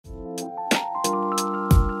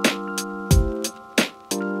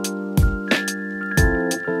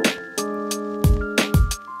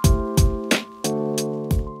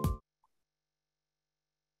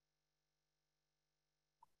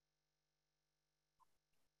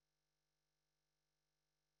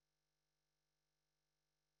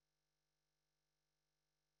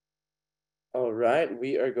All right,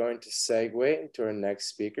 we are going to segue into our next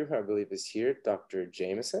speaker, who I believe is here, Dr.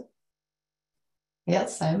 Jameson.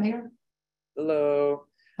 Yes, I'm here. Hello.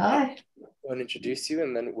 Hi. I want to introduce you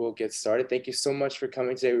and then we'll get started. Thank you so much for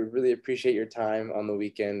coming today. We really appreciate your time on the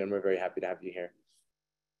weekend and we're very happy to have you here.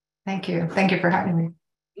 Thank you. Thank you for having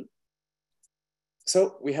me.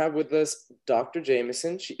 So we have with us Dr.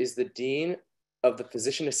 Jameson. She is the Dean of the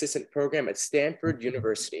Physician Assistant Program at Stanford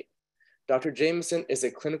University. Dr. Jameson is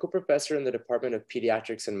a clinical professor in the Department of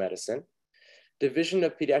Pediatrics and Medicine, Division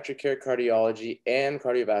of Pediatric Care Cardiology and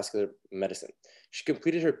Cardiovascular Medicine. She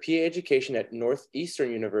completed her PA education at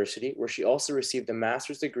Northeastern University, where she also received a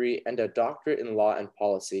master's degree and a doctorate in law and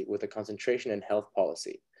policy with a concentration in health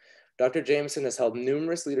policy. Dr. Jameson has held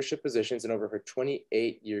numerous leadership positions in over her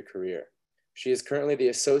 28-year career. She is currently the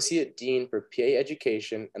Associate Dean for PA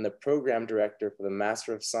Education and the Program Director for the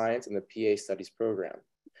Master of Science in the PA Studies program.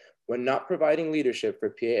 When not providing leadership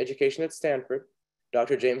for PA education at Stanford,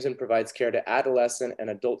 Dr. Jameson provides care to adolescent and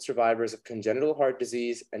adult survivors of congenital heart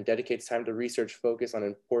disease and dedicates time to research focused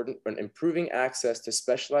on improving access to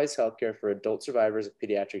specialized healthcare for adult survivors of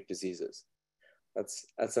pediatric diseases.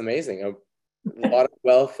 That's amazing. A lot of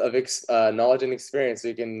wealth of knowledge and experience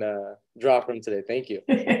we can draw from today. Thank you.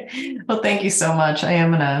 Well, thank you so much. I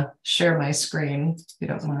am going to share my screen, if you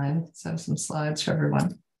don't mind. Let's have some slides for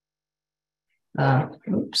everyone.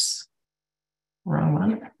 Oops, wrong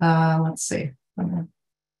one. Let's see.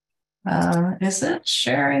 Is it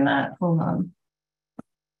sharing that? Hold on.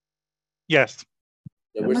 Yes.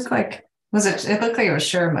 It looked like it was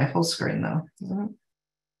sharing my full screen though.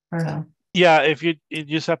 Or no? Yeah, if you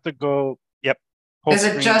just have to go, yep. Is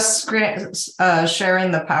it just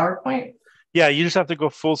sharing the PowerPoint? Yeah, you just have to go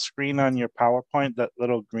full screen on your PowerPoint, that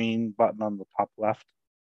little green button on the top left.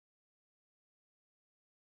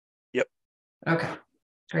 Yep. Okay,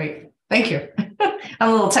 great. Thank you. I'm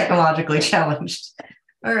a little technologically challenged.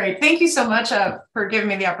 All right. Thank you so much for giving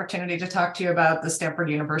me the opportunity to talk to you about the Stanford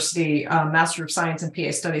University Master of Science in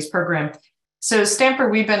PA Studies program. So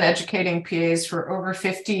Stanford, we've been educating PAs for over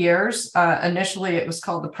 50 years. Initially, it was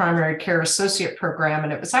called the Primary Care Associate Program,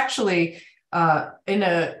 and it was actually in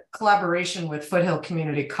a collaboration with Foothill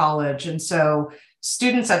Community College. And so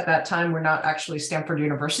students at that time were not actually Stanford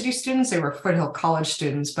University students, they were Foothill College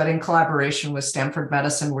students, but in collaboration with Stanford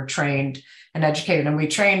Medicine were trained and educated. And we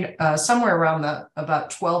trained somewhere around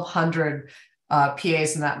about 1,200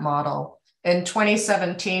 PAs in that model. In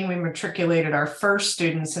 2017, we matriculated our first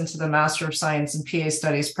students into the Master of Science in PA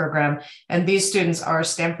Studies program. And these students are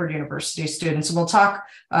Stanford University students. And we'll talk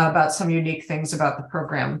about some unique things about the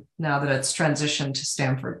program now that it's transitioned to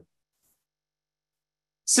Stanford.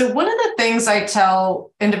 So one of the things I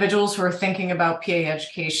tell individuals who are thinking about PA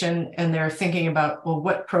education and they're thinking about, well,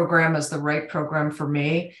 what program is the right program for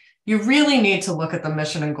me? You really need to look at the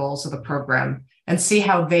mission and goals of the program and see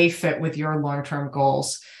how they fit with your long-term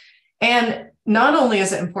goals. And not only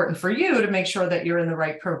is it important for you to make sure that you're in the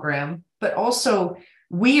right program, but also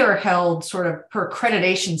we are held sort of per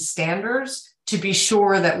accreditation standards to be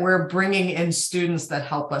sure that we're bringing in students that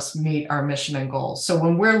help us meet our mission and goals. So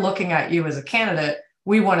when we're looking at you as a candidate,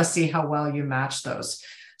 we want to see how well you match those.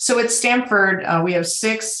 So at Stanford, we have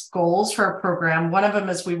 6 goals for our program. One of them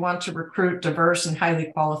is we want to recruit diverse and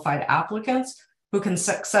highly qualified applicants who can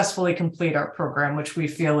successfully complete our program, which we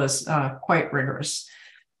feel is quite rigorous.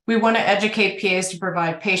 We want to educate PAs to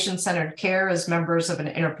provide patient-centered care as members of an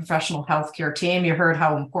interprofessional healthcare team. You heard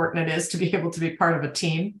how important it is to be able to be part of a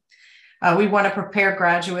team. We want to prepare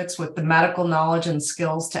graduates with the medical knowledge and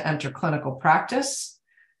skills to enter clinical practice.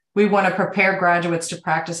 We want to prepare graduates to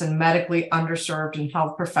practice in medically underserved and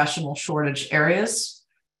health professional shortage areas.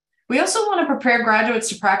 We also want to prepare graduates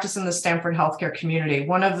to practice in the Stanford healthcare community.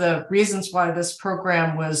 One of the reasons why this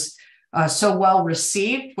program was so well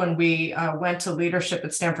received when we went to leadership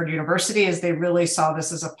at Stanford University is they really saw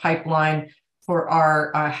this as a pipeline for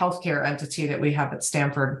our healthcare entity that we have at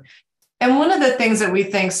Stanford. And one of the things that we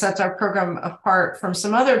think sets our program apart from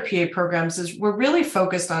some other PA programs is we're really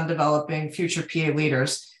focused on developing future PA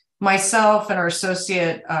leaders. Myself and our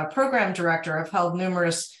associate program director have held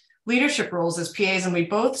numerous leadership roles as PAs, and we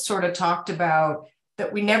both sort of talked about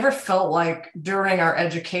that we never felt like during our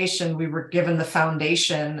education we were given the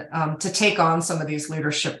foundation to take on some of these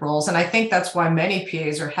leadership roles. And I think that's why many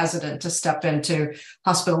PAs are hesitant to step into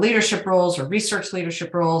hospital leadership roles or research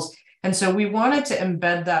leadership roles. And so we wanted to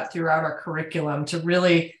embed that throughout our curriculum to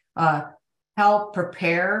really help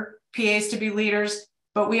prepare PAs to be leaders.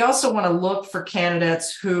 But we also want to look for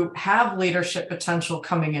candidates who have leadership potential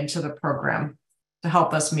coming into the program to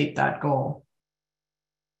help us meet that goal.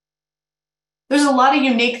 There's a lot of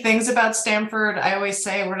unique things about Stanford. I always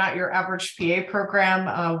say we're not your average PA program.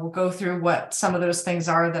 We'll go through what some of those things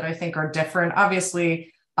are that I think are different.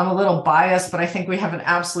 Obviously, I'm a little biased, but I think we have an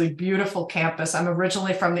absolutely beautiful campus. I'm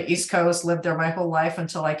originally from the East Coast, lived there my whole life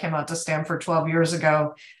until I came out to Stanford 12 years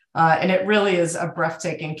ago. And it really is a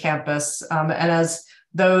breathtaking campus. And as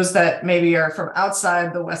those that maybe are from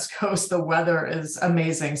outside the West Coast, the weather is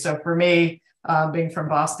amazing. So for me, being from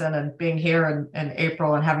Boston and being here in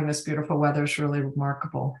April and having this beautiful weather is really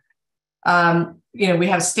remarkable. We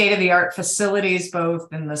have state-of-the-art facilities,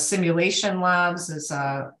 both in the simulation labs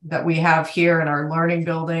that we have here in our learning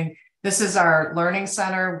building. This is our learning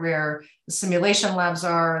center where the simulation labs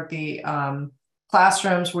are, the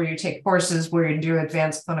classrooms where you take courses, where you do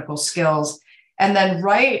advanced clinical skills. And then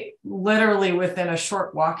right literally within a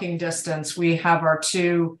short walking distance, we have our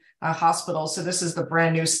two hospitals. So this is the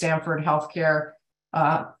brand new Stanford Healthcare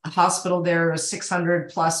hospital. There is 600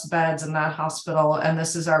 plus beds in that hospital. And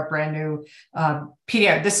this is our brand new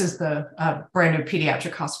this is the brand new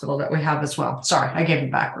pediatric hospital that we have as well. Sorry, I gave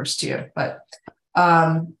it backwards to you, but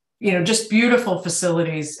just beautiful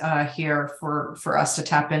facilities here for us to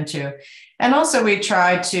tap into. And also we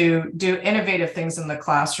try to do innovative things in the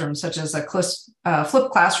classroom, such as a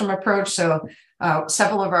flipped classroom approach. So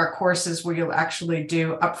several of our courses where you'll actually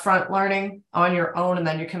do upfront learning on your own, and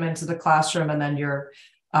then you come into the classroom and then you're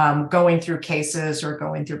going through cases or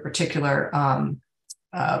going through particular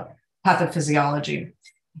pathophysiology.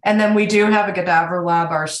 And then we do have a cadaver lab.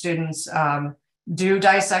 Our students do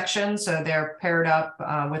dissection, so they're paired up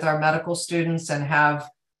with our medical students and have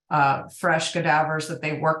fresh cadavers that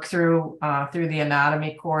they work through the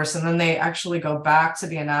anatomy course. And then they actually go back to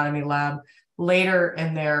the anatomy lab later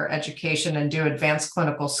in their education and do advanced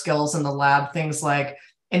clinical skills in the lab, things like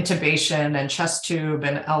intubation and chest tube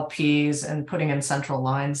and LPs and putting in central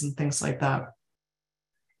lines and things like that.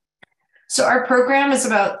 So our program is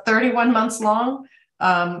about 31 months long.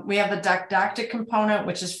 We have the didactic component,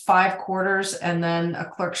 which is 5 quarters, and then a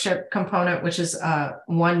clerkship component, which is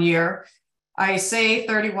 1 year. I say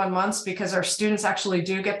 31 months because our students actually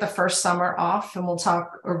do get the first summer off, and we'll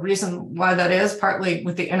talk a reason why that is, partly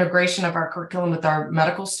with the integration of our curriculum with our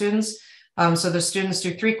medical students. So the students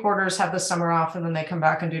do 3 quarters, have the summer off, and then they come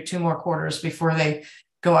back and do 2 more quarters before they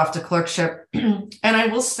go off to clerkship. And I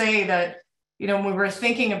will say that, when we were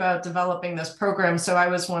thinking about developing this program, so I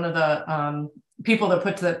was one of the people that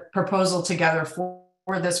put the proposal together for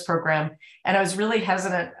this program. And I was really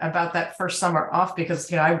hesitant about that first summer off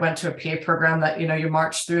because, I went to a PA program that, you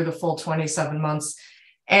march through the full 27 months.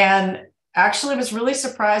 And actually was really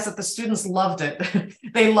surprised that the students loved it.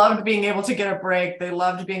 They loved being able to get a break. They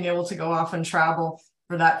loved being able to go off and travel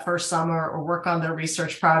for that first summer or work on their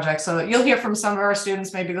research project. So you'll hear from some of our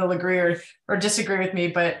students, maybe they'll agree or disagree with me,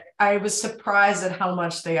 but I was surprised at how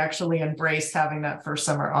much they actually embraced having that first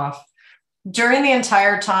summer off. During the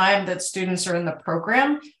entire time that students are in the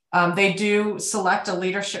program, they do select a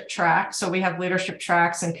leadership track. So we have leadership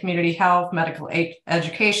tracks in community health, medical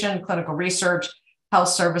education, clinical research, health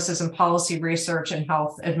services and policy research, and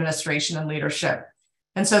health administration and leadership.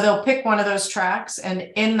 And so they'll pick one of those tracks, and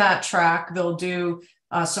in that track, they'll do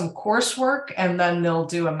some coursework, and then they'll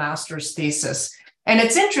do a master's thesis. And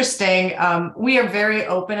it's interesting, we are very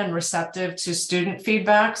open and receptive to student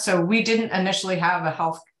feedback. So we didn't initially have a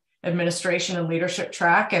health administration and leadership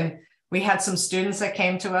track. And we had some students that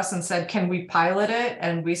came to us and said, can we pilot it?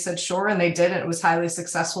 And we said, sure. And they did. It was highly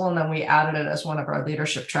successful. And then we added it as one of our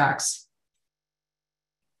leadership tracks.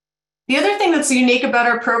 The other thing that's unique about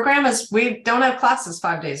our program is we don't have classes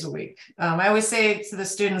 5 days a week. I always say to the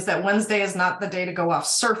students that Wednesday is not the day to go off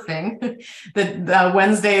surfing. That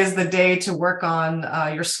Wednesday is the day to work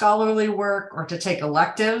on your scholarly work or to take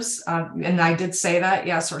electives. And I did say that,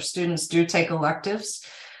 yes, our students do take electives.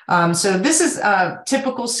 So this is a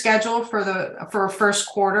typical schedule for first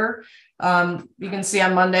quarter. You can see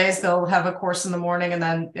on Mondays, they'll have a course in the morning, and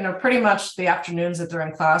then, pretty much the afternoons that they're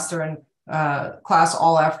in class, they're in class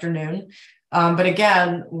all afternoon. But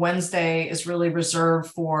again, Wednesday is really reserved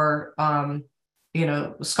for,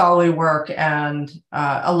 scholarly work and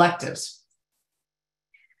electives.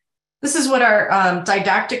 This is what our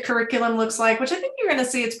didactic curriculum looks like, which I think you're going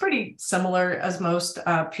to see it's pretty similar as most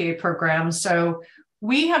PA programs. So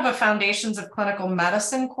we have a Foundations of Clinical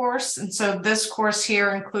Medicine course. And so this course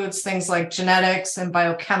here includes things like genetics and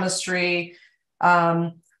biochemistry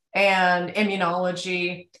and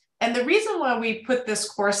immunology. And the reason why we put this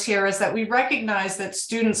course here is that we recognize that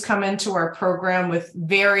students come into our program with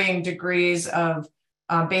varying degrees of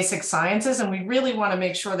basic sciences, and we really want to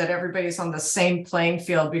make sure that everybody's on the same playing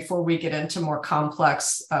field before we get into more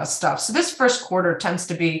complex stuff. So this first quarter tends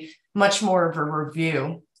to be much more of a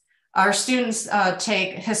review. Our students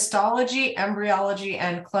take histology, embryology,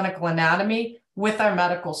 and clinical anatomy with our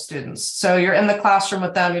medical students. So you're in the classroom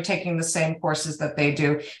with them, you're taking the same courses that they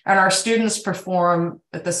do. And our students perform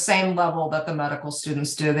at the same level that the medical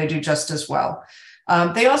students do. They do just as well.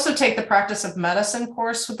 They also take the practice of medicine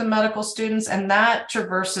course with the medical students, and that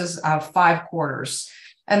traverses 5 quarters.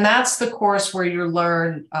 And that's the course where you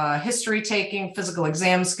learn history taking, physical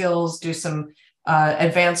exam skills, do some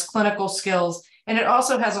advanced clinical skills. And it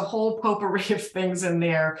also has a whole potpourri of things in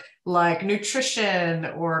there, like nutrition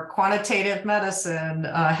or quantitative medicine,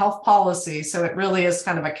 health policy. So it really is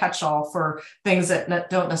kind of a catch-all for things that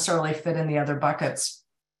don't necessarily fit in the other buckets.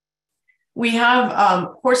 We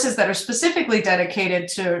have courses that are specifically dedicated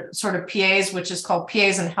to sort of PAs, which is called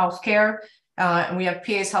PAs in Healthcare. And we have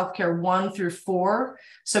PAs Healthcare 1 through 4.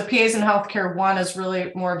 So PAs in Healthcare 1 is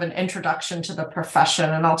really more of an introduction to the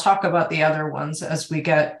profession. And I'll talk about the other ones as we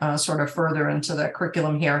get sort of further into the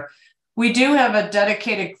curriculum here. We do have a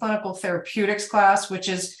dedicated clinical therapeutics class, which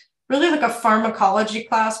is really like a pharmacology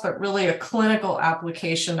class, but really a clinical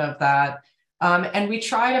application of that. And we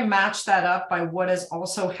try to match that up by what is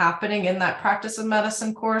also happening in that practice of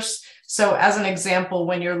medicine course. So as an example,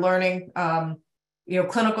 when you're learning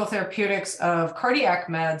clinical therapeutics of cardiac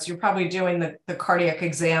meds, you're probably doing the cardiac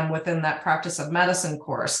exam within that practice of medicine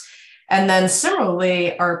course. And then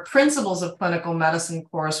similarly, our principles of clinical medicine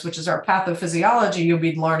course, which is our pathophysiology, you'll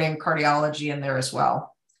be learning cardiology in there as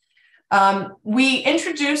well. We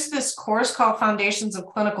introduced this course called Foundations of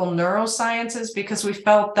Clinical Neurosciences because we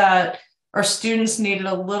felt that our students needed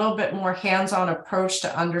a little bit more hands-on approach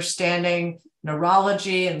to understanding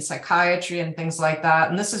neurology and psychiatry and things like that.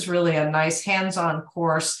 And this is really a nice hands-on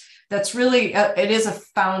course that's really, it is a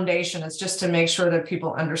foundation. It's just to make sure that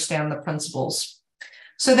people understand the principles.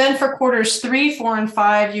 So then for quarters 3, 4, and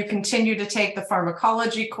 5, you continue to take the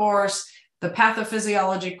pharmacology course, the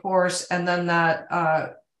pathophysiology course, and then that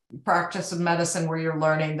practice of medicine where you're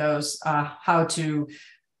learning those, how to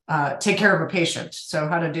take care of a patient. So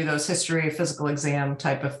how to do those history, physical exam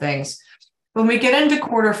type of things. When we get into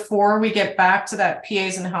quarter 4, we get back to that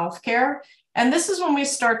PAs in healthcare. And this is when we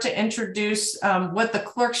start to introduce what the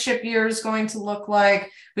clerkship year is going to look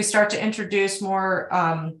like. We start to introduce more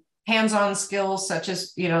hands-on skills, such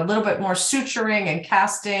as, a little bit more suturing and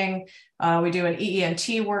casting. We do an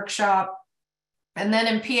EENT workshop. And then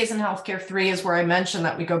in PAs in healthcare 3 is where I mentioned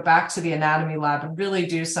that we go back to the anatomy lab and really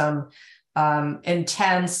do some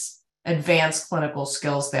intense advanced clinical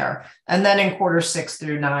skills there. And then in quarter 6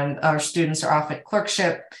 through 9, our students are off at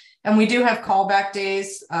clerkship. And we do have callback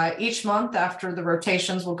days each month after the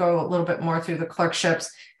rotations. We'll go a little bit more through the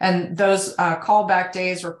clerkships. And those callback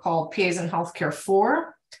days are called PAs in Healthcare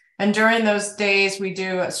 4. And during those days, we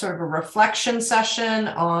do a sort of a reflection session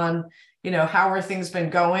on, how are things been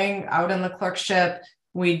going out in the clerkship.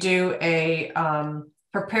 We do a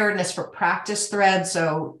preparedness for practice thread.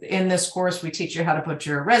 So in this course, we teach you how to put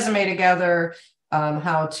your resume together,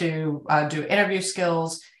 how to do interview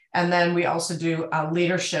skills, and then we also do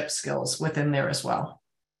leadership skills within there as well.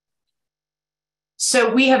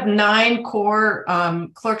 So we have 9 core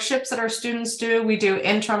clerkships that our students do. We do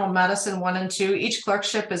internal medicine 1 and 2. Each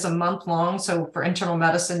clerkship is a month long. So for internal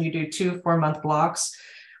medicine, you do 2 4-month blocks.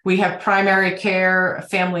 We have primary care,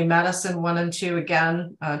 family medicine 1 and 2,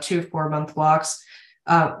 again, 2 4-month blocks.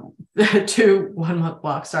 2 1-month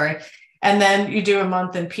blocks, sorry. And then you do a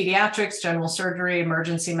month in pediatrics, general surgery,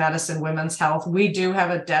 emergency medicine, women's health. We do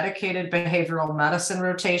have a dedicated behavioral medicine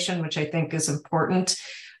rotation, which I think is important.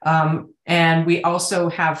 And we also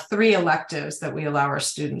have 3 electives that we allow our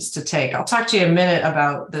students to take. I'll talk to you in a minute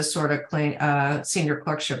about this sort of senior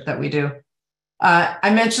clerkship that we do. I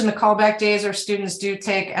mentioned the callback days. Our students do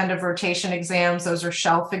take end of rotation exams. Those are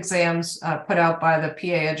shelf exams put out by the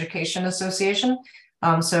PA Education Association.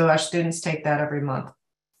 So our students take that every month.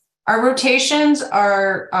 Our rotations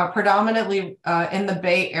are predominantly in the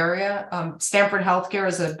Bay Area. Stanford Healthcare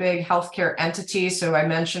is a big healthcare entity. So I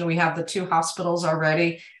mentioned we have the 2 hospitals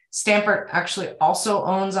already. Stanford actually also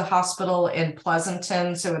owns a hospital in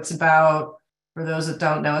Pleasanton. So it's about, for those that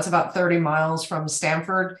don't know, it's about 30 miles from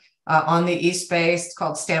Stanford on the East Bay. It's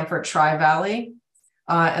called Stanford Tri-Valley.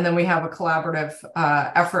 And then we have a collaborative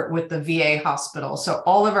effort with the VA hospital. So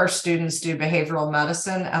all of our students do behavioral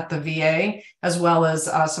medicine at the VA, as well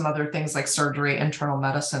as some other things like surgery, internal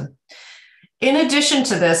medicine. In addition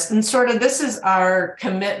to this, and sort of this is our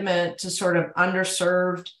commitment to sort of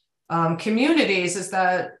underserved communities, is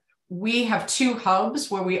that we have 2 hubs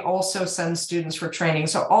where we also send students for training.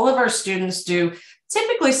 So all of our students do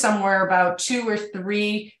typically somewhere about 2 or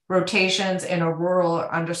 3 rotations in a rural or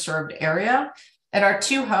underserved area. And our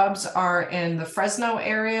two hubs are in the Fresno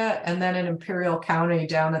area and then in Imperial County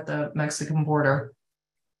down at the Mexican border.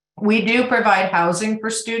 We do provide housing for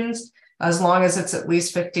students as long as it's at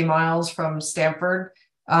least 50 miles from Stanford.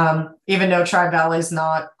 Even though Tri-Valley is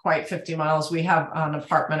not quite 50 miles, we have an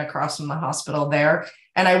apartment across from the hospital there.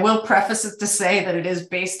 And I will preface it to say that it is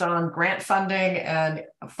based on grant funding and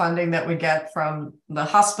funding that we get from the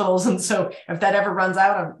hospitals. And so if that ever runs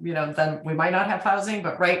out, then we might not have housing.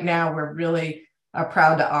 But right now, we're really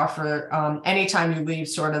proud to offer anytime you leave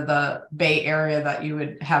sort of the Bay Area that you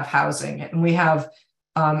would have housing. And we have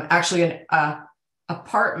actually an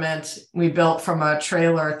apartment we built from a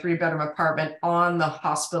trailer, a 3-bedroom apartment on the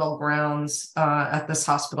hospital grounds at this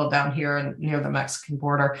hospital down here near the Mexican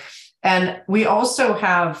border. And we also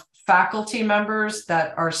have faculty members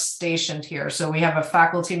that are stationed here. So we have a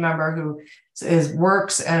faculty member who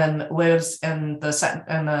works and lives in the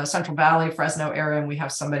Central Valley, Fresno area, and we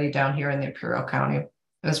have somebody down here in the Imperial County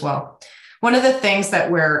as well. One of the things that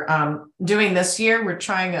we're doing this year, we're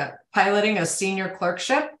piloting a senior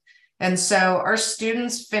clerkship. And so our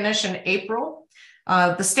students finish in April.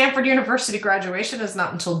 The Stanford University graduation is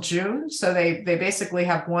not until June. So they basically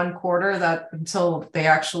have one quarter that until they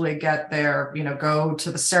actually get their, go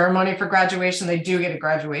to the ceremony for graduation. They do get a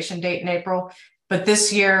graduation date in April. But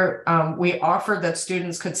this year, we offered that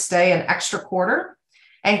students could stay an extra quarter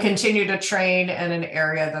and continue to train in an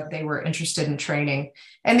area that they were interested in training.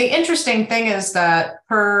 And the interesting thing is that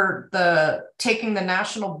taking the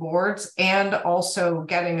national boards and also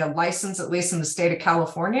getting a license, at least in the state of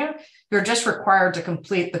California, you're just required to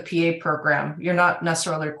complete the PA program. You're not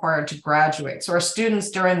necessarily required to graduate. So our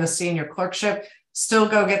students during the senior clerkship still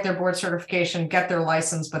go get their board certification, get their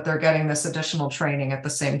license, but they're getting this additional training at the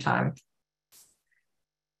same time.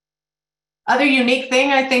 Other unique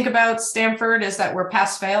thing I think about Stanford is that we're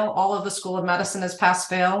pass-fail. All of the School of Medicine is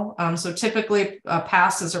pass-fail. So typically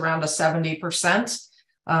pass is around a 70%.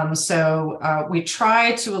 We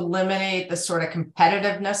try to eliminate the sort of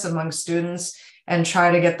competitiveness among students and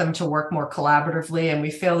try to get them to work more collaboratively. And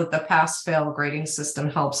we feel that the pass-fail grading system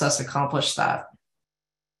helps us accomplish that.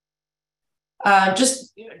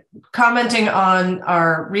 Just commenting on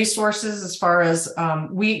our resources as far as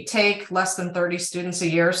we take less than 30 students a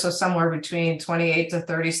year, so somewhere between 28 to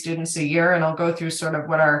 30 students a year. And I'll go through sort of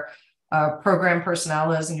what our program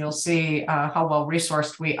personnel is, and you'll see how well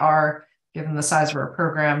resourced we are given the size of our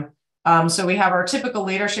program. So we have our typical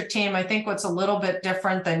leadership team. I think what's a little bit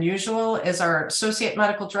different than usual is our associate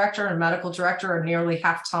medical director and medical director are nearly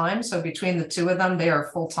half-time. So between the two of them, they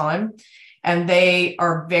are full-time. And they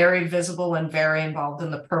are very visible and very involved in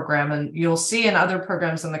the program. And you'll see in other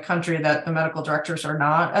programs in the country that the medical directors are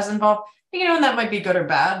not as involved, and that might be good or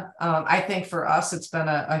bad. I think for us, it's been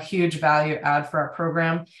a huge value add for our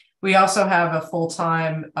program. We also have a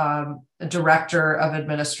full-time director of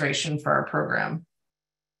administration for our program.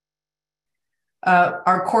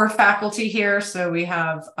 Our core faculty here, so we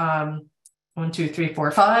have 5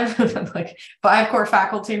 5 core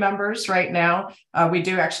faculty members right now. We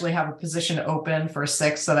do actually have a position open for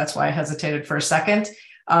 6, so that's why I hesitated for a second.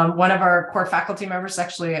 One of our core faculty members is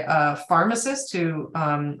actually a pharmacist who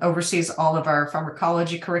oversees all of our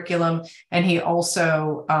pharmacology curriculum, and he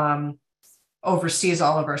also oversees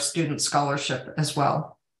all of our student scholarship as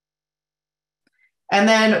well. And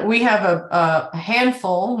then we have a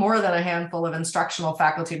handful, more than a handful of instructional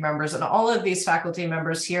faculty members. And all of these faculty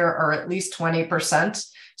members here are at least 20%.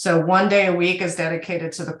 So 1 day a week is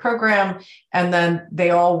dedicated to the program. And then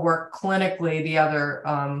they all work clinically the other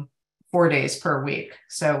 4 days per week.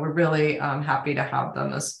 So we're really happy to have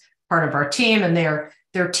them as part of our team. And they're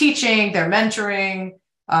teaching, they're mentoring,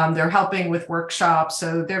 they're helping with workshops.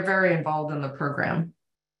 So they're very involved in the program.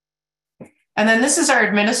 And then this is our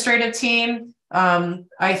administrative team.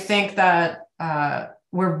 I think that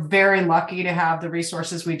we're very lucky to have the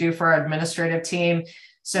resources we do for our administrative team.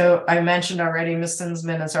 So I mentioned already, Ms.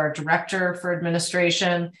 Sinsman is our director for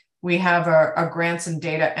administration. We have a grants and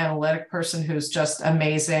data analytic person who's just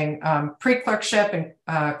amazing, pre-clerkship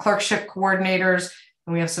and clerkship coordinators.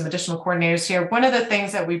 And we have some additional coordinators here. One of the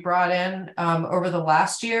things that we brought in over the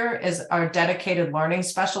last year is our dedicated learning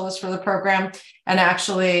specialist for the program. And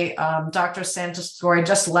actually, Dr. Santos-Gory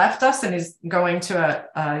just left us and he's going to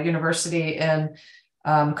a university in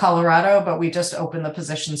Colorado, but we just opened the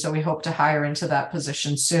position. So we hope to hire into that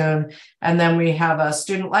position soon. And then we have a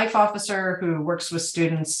student life officer who works with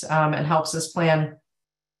students and helps us plan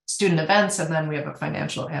student events. And then we have a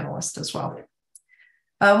financial analyst as well.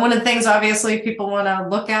 One of the things, obviously, people want to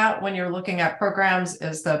look at when you're looking at programs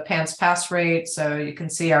is the PANCE pass rate. So you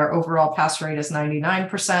can see our overall pass rate is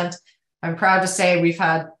 99%. I'm proud to say we've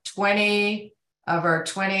had 20 of our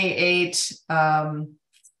 28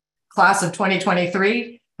 class of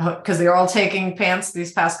 2023, because they're all taking PANCE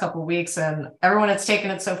these past couple of weeks, and everyone that's taken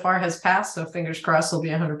it so far has passed. So fingers crossed we'll be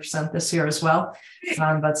 100% this year as well.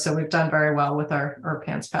 But so we've done very well with our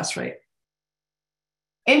PANCE pass rate.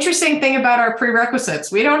 Interesting thing about our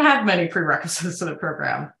prerequisites, we don't have many prerequisites to the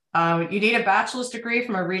program. You need a bachelor's degree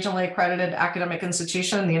from a regionally accredited academic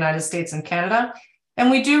institution in the United States and Canada. And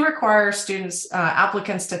we do require students,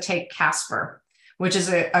 applicants to take CASPER, which is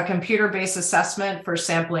a computer-based assessment for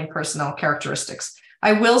sampling personnel characteristics.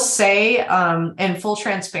 I will say in full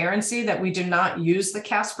transparency that we do not use the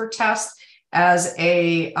CASPER test as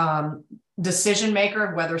a decision maker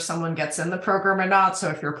of whether someone gets in the program or not. So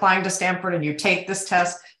if you're applying to Stanford and you take this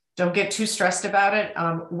test, don't get too stressed about it.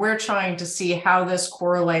 We're trying to see how this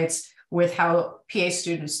correlates with how PA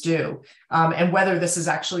students do and whether this is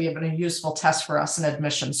actually even a useful test for us in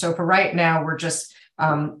admission. So for right now, we're just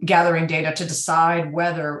gathering data to decide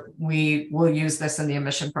whether we will use this in the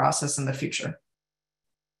admission process in the future.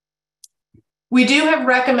 We do have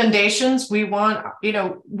recommendations. We want,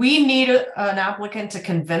 we need an applicant to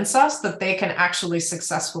convince us that they can actually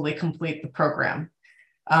successfully complete the program.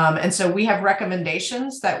 And so we have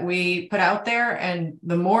recommendations that we put out there, and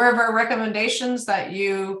the more of our recommendations that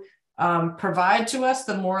you provide to us,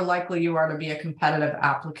 the more likely you are to be a competitive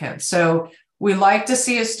applicant. So we like to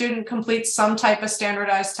see a student complete some type of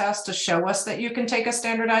standardized test to show us that you can take a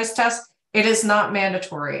standardized test. It is not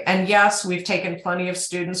mandatory. And yes, we've taken plenty of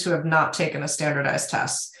students who have not taken a standardized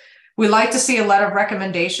test. We like to see a letter of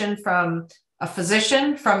recommendation from a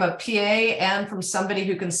physician, from a PA, and from somebody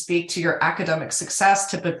who can speak to your academic success,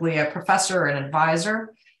 typically a professor or an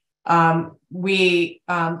advisor. We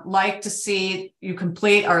like to see you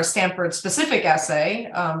complete our Stanford specific essay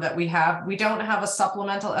that we have. We don't have a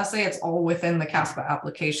supplemental essay. It's all within the CASPA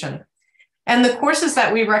application. And the courses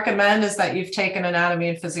that we recommend is that you've taken anatomy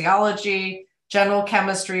and physiology, general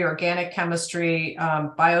chemistry, organic chemistry,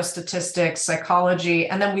 biostatistics, psychology,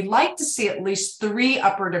 and then we like to see at least 3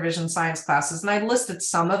 upper division science classes. And I listed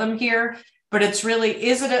some of them here, but it's really,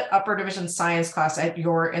 is it an upper division science class at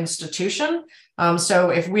your institution? So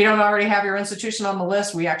if we don't already have your institution on the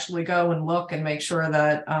list, we actually go and look and make sure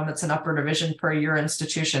that it's an upper division per your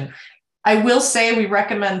institution. I will say we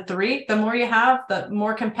recommend 3. The more you have, the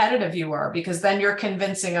more competitive you are, because then you're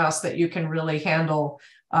convincing us that you can really handle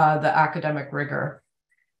the academic rigor.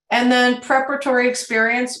 And then preparatory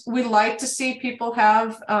experience, we like to see people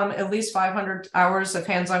have at least 500 hours of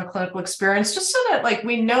hands-on clinical experience, just so that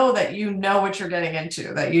we know that you know what you're getting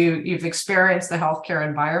into, that you've experienced the healthcare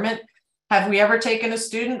environment. Have we ever taken a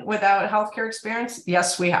student without healthcare experience?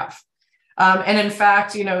 Yes, we have. And in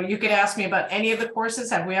fact, you could ask me about any of the courses.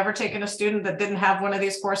 Have we ever taken a student that didn't have one of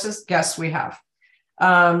these courses? Yes, we have.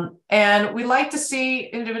 And we like to see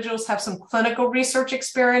individuals have some clinical research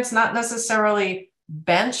experience, not necessarily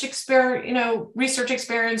bench experience, research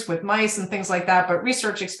experience with mice and things like that, but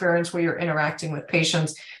research experience where you're interacting with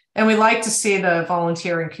patients. And we like to see the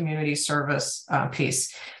volunteering community service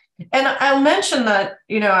piece. And I'll mention that,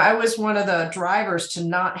 I was one of the drivers to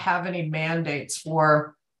not have any mandates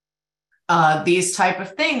for these type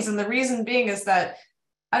of things. And the reason being is that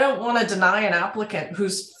I don't want to deny an applicant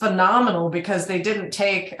who's phenomenal because they didn't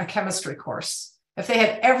take a chemistry course. If they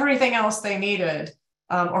had everything else they needed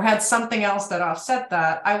or had something else that offset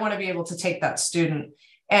that, I want to be able to take that student.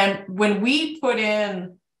 And when we put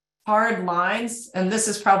in hard lines, and this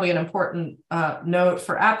is probably an important note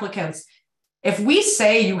for applicants, if we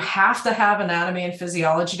say you have to have anatomy and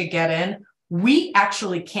physiology to get in, we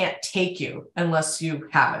actually can't take you unless you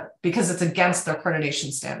have it, because it's against the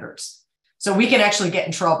accreditation standards. So we can actually get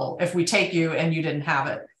in trouble if we take you and you didn't have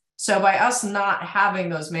it. So by us not having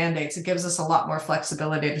those mandates, it gives us a lot more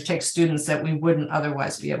flexibility to take students that we wouldn't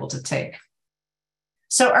otherwise be able to take.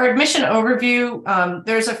 So our admission overview,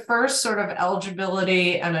 there's a first sort of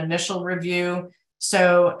eligibility and initial review.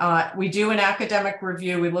 So we do an academic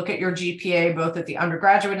review. We look at your GPA, both at the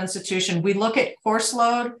undergraduate institution. We look at course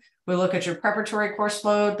load. We look at your preparatory course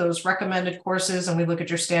load, those recommended courses, and we look at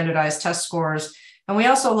your standardized test scores. And we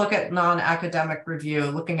also look at non-academic review,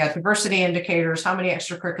 looking at diversity indicators, how many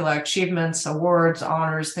extracurricular achievements, awards,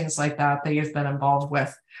 honors, things like that you've been involved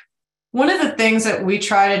with. One of the things that we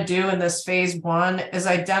try to do in this phase 1 is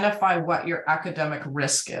identify what your academic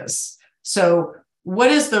risk is. So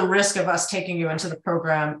what is the risk of us taking you into the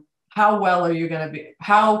program? How well are you going to be?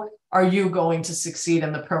 How are you going to succeed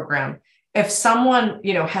in the program? If someone,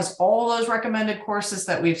 has all those recommended courses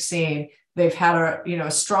that we've seen, they've had a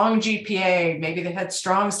strong GPA, maybe they had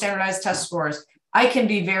strong standardized test scores, I can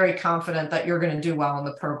be very confident that you're going to do well in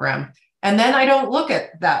the program. And then I don't look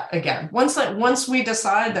at that again. Once we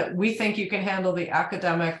decide that we think you can handle the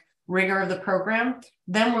academic rigor of the program,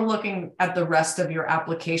 then we're looking at the rest of your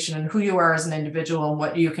application and who you are as an individual and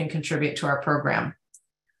what you can contribute to our program.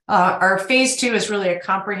 Our phase 2 is really a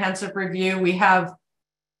comprehensive review. We have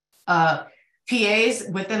PAs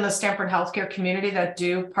within the Stanford healthcare community that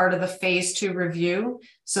do part of the phase 2 review.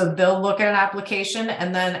 So they'll look at an application,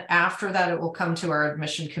 and then after that, it will come to our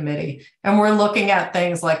admission committee. And we're looking at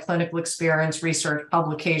things like clinical experience, research,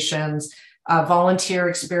 publications, volunteer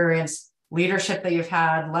experience, leadership that you've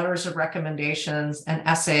had, letters of recommendations, and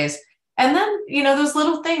essays. And then, those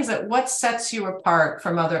little things that what sets you apart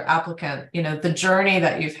from other applicants, the journey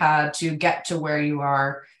that you've had to get to where you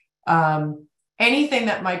are, anything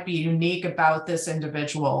that might be unique about this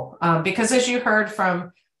individual. Because as you heard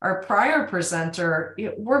from our prior presenter,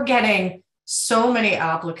 we're getting so many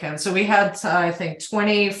applicants. So we had, I think,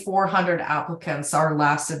 2,400 applicants our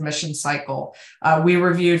last admission cycle. We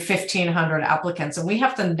reviewed 1,500 applicants, and we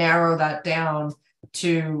have to narrow that down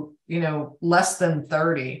to, less than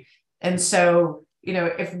 30. And so,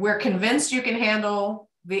 if we're convinced you can handle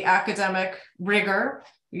the academic rigor,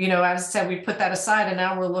 as I said, we put that aside, and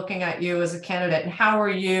now we're looking at you as a candidate and how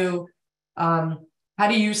do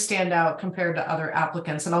you stand out compared to other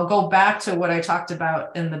applicants? And I'll go back to what I talked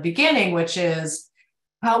about in the beginning, which is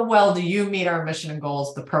how well do you meet our mission and goals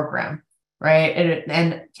of the program, right?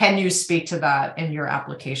 And can you speak to that in your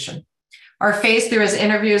application? Our phase 3 is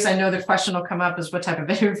interviews. I know the question will come up is what type of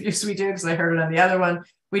interviews we do, because I heard it on the other one.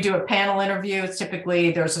 We do a panel interview. It's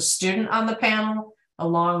typically there's a student on the panel,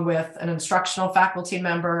 along with an instructional faculty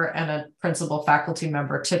member and a principal faculty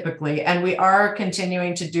member typically. And we are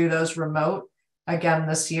continuing to do those remote again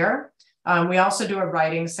this year. We also do a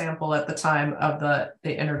writing sample at the time of the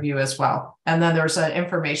interview as well. And then there's an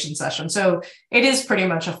information session. So it is pretty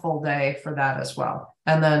much a full day for that as well.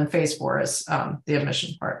 And then phase 4 is the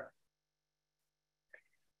admission part.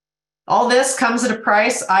 All this comes at a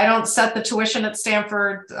price. I don't set the tuition at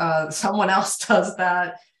Stanford. Someone else does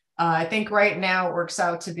that. I think right now it works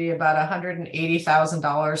out to be about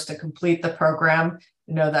 $180,000 to complete the program.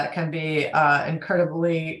 That can be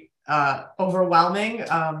incredibly overwhelming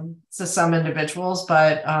to some individuals,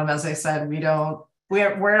 but as I said,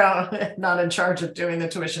 we're not in charge of doing the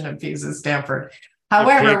tuition and fees at Stanford.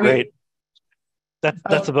 However,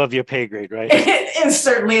 that's above your pay grade, right? It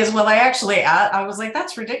certainly is. Well, I was like,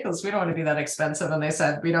 that's ridiculous. We don't want to be that expensive. And they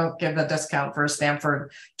said, we don't give a discount for a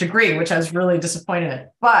Stanford degree, which I was really disappointed in.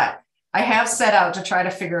 But I have set out to try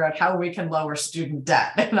to figure out how we can lower student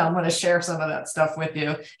debt. And I'm going to share some of that stuff with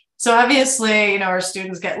you. So obviously, our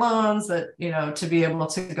students get loans that, to be able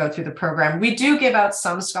to go through the program. We do give out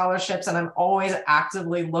some scholarships, and I'm always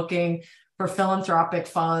actively looking for philanthropic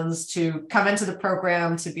funds to come into the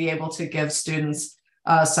program to be able to give students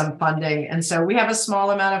some funding. And so we have a small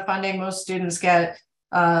amount of funding. Most students get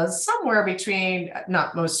somewhere between,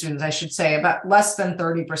 not most students, I should say, about less than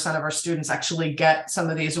 30% of our students actually get some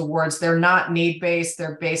of these awards. They're not need-based.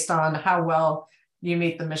 They're based on how well you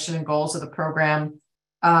meet the mission and goals of the program.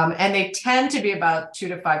 And they tend to be about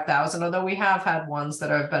 2,000 to 5,000, although we have had ones that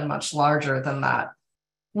have been much larger than that.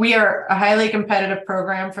 We are a highly competitive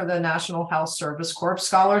program for the National Health Service Corps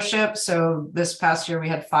scholarship. So this past year, we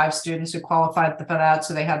had 5 students who qualified for that.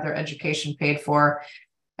 So they had their education paid for.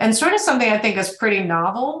 And sort of something I think is pretty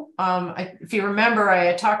novel. If you remember, I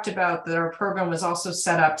had talked about that our program was also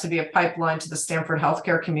set up to be a pipeline to the Stanford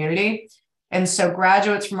healthcare community. And so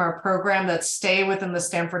graduates from our program that stay within the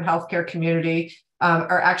Stanford healthcare community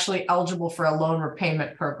are actually eligible for a loan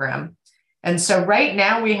repayment program. And so right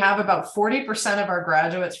now we have about 40% of our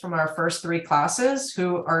graduates from our first 3 classes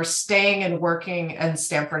who are staying and working in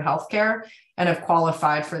Stanford healthcare and have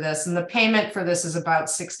qualified for this. And the payment for this is about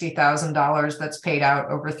 $60,000 that's paid out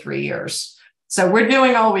over 3 years. So we're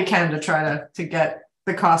doing all we can to try to get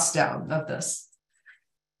the cost down of this.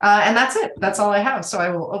 And that's it. That's all I have. So I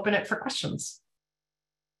will open it for questions.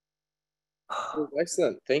 Oh,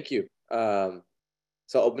 excellent. Thank you.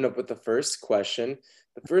 So I'll open up with the first question.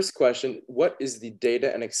 The first question, what is the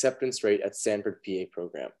data and acceptance rate at Stanford PA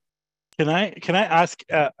program? Can I ask,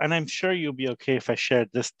 and I'm sure you'll be okay if I share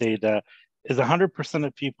this data, is 100%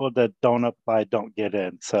 of people that don't apply don't get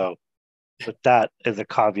in. So with that as a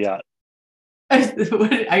caveat.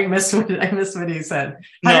 I missed what he said.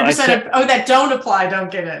 100% that don't apply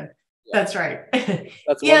don't get in. Yeah. That's right. That's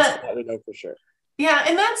one thing we know for sure. Yeah,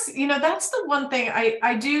 and that's the one thing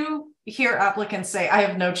I do hear applicants say, I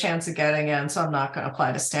have no chance of getting in, so I'm not going to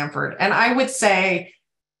apply to Stanford. And I would say,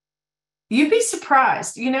 you'd be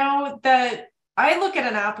surprised, that I look at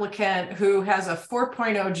an applicant who has a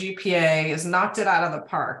 4.0 GPA, has knocked it out of the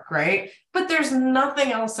park, right? But there's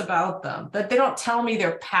nothing else about them that they don't tell me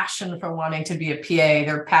their passion for wanting to be a PA,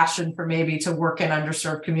 their passion for maybe to work in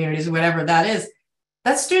underserved communities, whatever that is.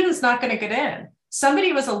 That student's not going to get in.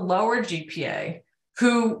 Somebody with a lower GPA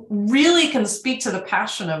who really can speak to the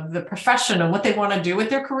passion of the profession and what they want to do with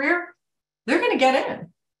their career, they're going to get in.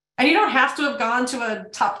 And you don't have to have gone to a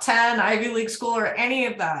top 10 Ivy League school or any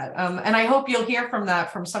of that. And I hope you'll hear from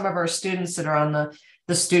that from some of our students that are on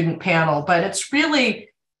the student panel. But it's really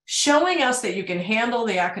showing us that you can handle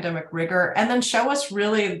the academic rigor, and then show us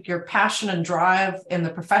really your passion and drive in the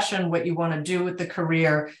profession, what you want to do with the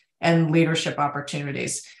career and leadership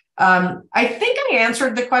opportunities. I think I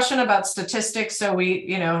answered the question about statistics. So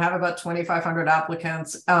we, have about 2,500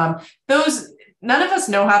 applicants. None of us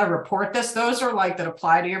know how to report this. Those are like that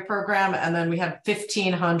apply to your program. And then we had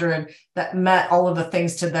 1,500 that met all of the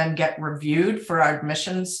things to then get reviewed for our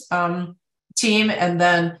admissions team. And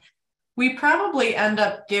then we probably end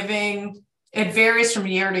up giving, it varies from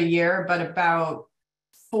year to year, but about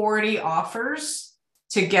 40 offers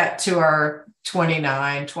to get to our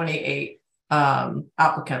 29, 28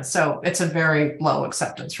 applicants. So it's a very low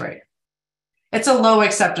acceptance rate. It's a low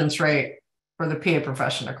acceptance rate for the PA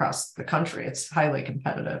profession across the country. It's highly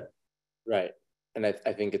competitive. Right. And I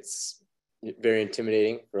think it's very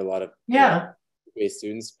intimidating for a lot of PA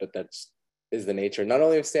students, but that is the nature, not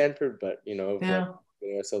only of Stanford, but, of what we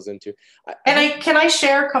get ourselves into. Can I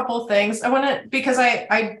share a couple of things? I want to, because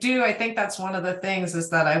I think that's one of the things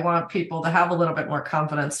is that I want people to have a little bit more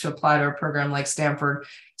confidence to apply to a program like Stanford.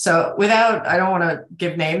 So I don't want to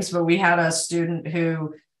give names, but we had a student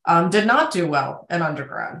who did not do well in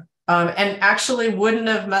undergrad. And actually wouldn't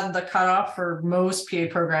have met the cutoff for most PA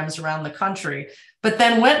programs around the country, but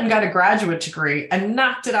then went and got a graduate degree and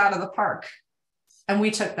knocked it out of the park. And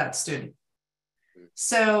we took that student.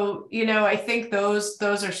 So, I think those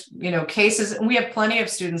are, cases, and we have plenty of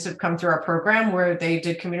students who've come through our program where they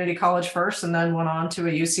did community college first and then went on to a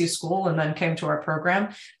UC school and then came to our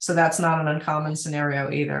program. So that's not an uncommon scenario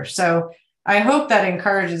either. So I hope that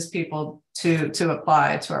encourages people to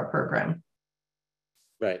apply to our program.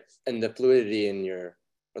 Right. And the fluidity or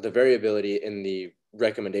the variability in the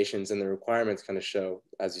recommendations and the requirements kind of show,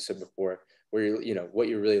 as you said before, where what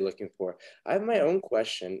you're really looking for. I have my own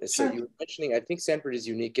question. So you were mentioning, I think Stanford is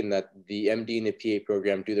unique in that the MD and the PA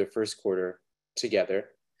program do their first quarter together.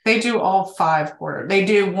 They do all 5 quarters. They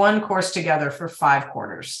do one course together for 5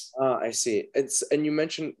 quarters. I see. And you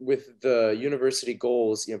mentioned with the university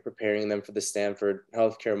goals, preparing them for the Stanford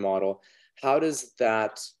healthcare model. How does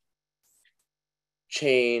that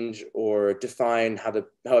change or define how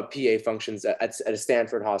a PA functions at a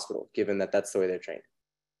Stanford hospital, given that that's the way they're trained?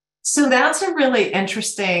 So that's a really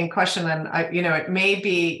interesting question. And it may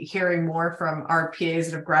be hearing more from our PAs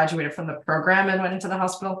that have graduated from the program and went into the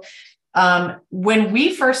hospital. When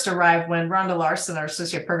we first arrived, when Rhonda Larson, our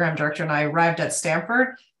associate program director, and I arrived at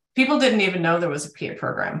Stanford, people didn't even know there was a PA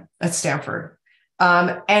program at Stanford.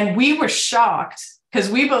 And we were shocked because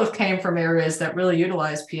we both came from areas that really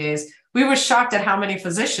utilized PAs. We were shocked at how many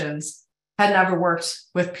physicians had never worked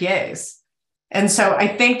with PAs. And so I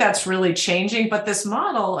think that's really changing. But this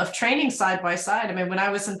model of training side by side, I mean, when I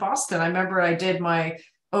was in Boston, I remember I did my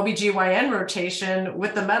OBGYN rotation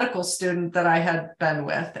with the medical student that I had been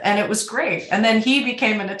with, and it was great. And then he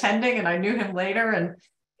became an attending and I knew him later, and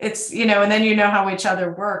it's, and then how each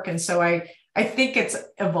other work. And so I think it's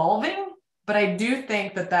evolving, but I do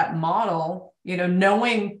think that model,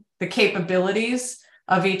 knowing the capabilities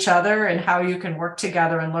of each other and how you can work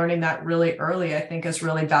together and learning that really early, I think is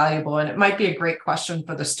really valuable. And it might be a great question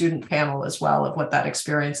for the student panel as well of what that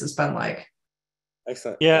experience has been like.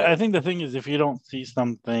 Excellent. Yeah, I think the thing is if you don't see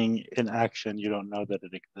something in action, you don't know that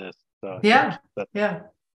it exists. So yeah.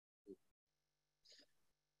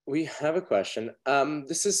 We have a question.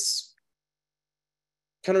 This is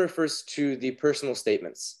kind of refers to the personal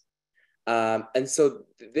statements. And so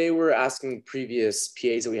they were asking previous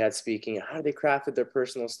PAs that we had speaking, how they crafted their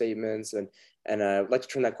personal statements. And I'd like to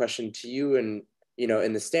turn that question to you and,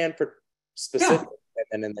 in the Stanford specific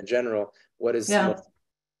and in the general, what is... and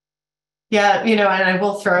I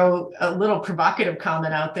will throw a little provocative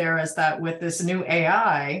comment out there is that with this new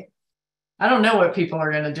AI, I don't know what people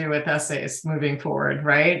are going to do with essays moving forward,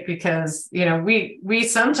 right? Because, we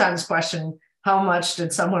sometimes question how much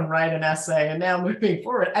did someone write an essay, and now moving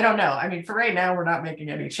forward, I don't know. I mean, for right now, we're not making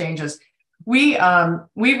any changes. We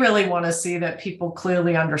really want to see that people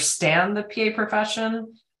clearly understand the PA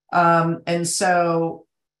profession. And so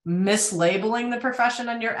mislabeling the profession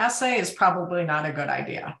in your essay is probably not a good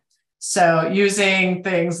idea. So using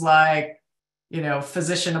things like,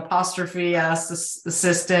 physician apostrophe S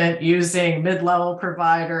assistant, using mid-level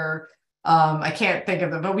provider. I can't think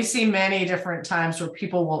of them, but we see many different times where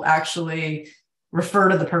people will actually refer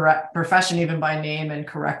to the profession even by name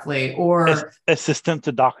incorrectly, or assistant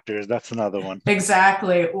to doctors. That's another one.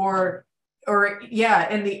 Exactly. Or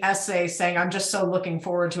in the essay saying, I'm just so looking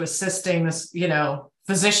forward to assisting this,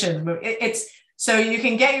 physician. It's so you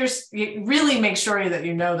can you really make sure that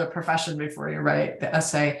you know the profession before you write the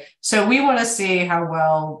essay. So we want to see how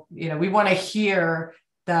well, we want to hear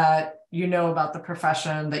that about the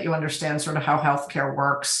profession, that you understand sort of how healthcare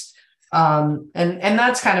works. And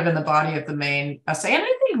that's kind of in the body of the main essay. And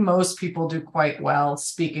I think most people do quite well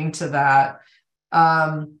speaking to that.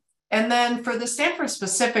 And then for the Stanford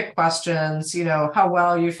specific questions, how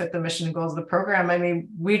well you fit the mission and goals of the program. I mean,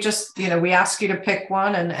 we just, we ask you to pick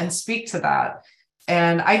one and speak to that.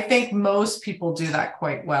 And I think most people do that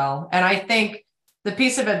quite well. And I think the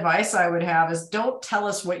piece of advice I would have is, don't tell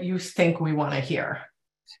us what you think we want to hear.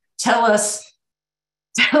 Tell us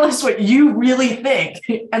what you really think,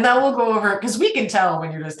 and then we'll go over it, because we can tell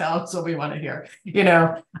when you're just telling us what we want to hear.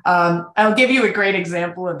 I'll give you a great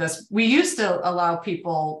example of this. We used to allow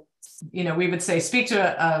people, we would say, speak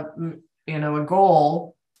to a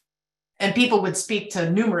goal, and people would speak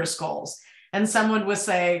to numerous goals. And someone would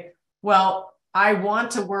say, well, I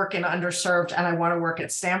want to work in underserved and I want to work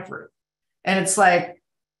at Stanford. And it's like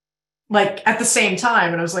at the same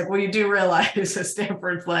time. And I was like, well, you do realize that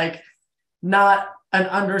Stanford's not an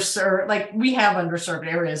underserved, we have underserved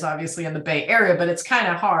areas, obviously, in the Bay Area, but it's kind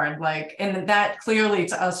of hard. And that clearly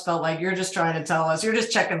to us felt like you're just trying to tell us, you're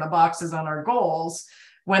just checking the boxes on our goals,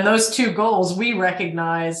 when those two goals we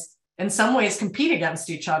recognize in some ways compete against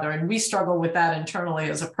each other. And we struggle with that internally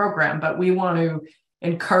as a program, but we want to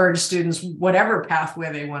encourage students, whatever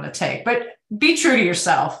pathway they want to take, but be true to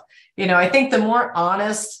yourself. I think the more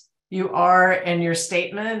honest you are in your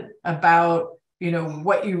statement about,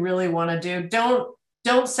 what you really want to do,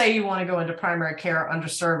 don't say you want to go into primary care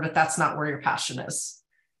underserved, but that's not where your passion is.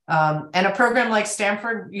 And a program like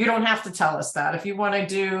Stanford, you don't have to tell us that. If you want to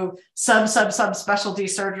do sub specialty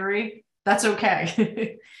surgery, that's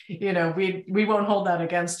okay. We won't hold that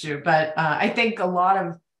against you. But I think a lot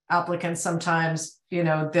of applicants sometimes,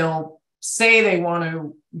 they'll say they want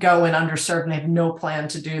to go in underserved and they have no plan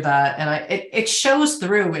to do that. And it shows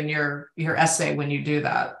through in your essay when you do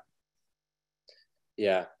that.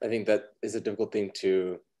 Yeah, I think that is a difficult thing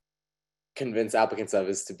to convince applicants of,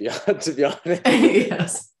 is to be honest.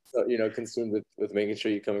 Yes. So, consumed with making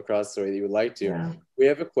sure you come across the way that you would like to. Yeah. We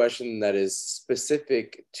have a question that is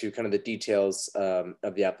specific to kind of the details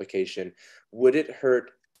of the application. Would it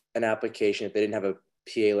hurt an application if they didn't have a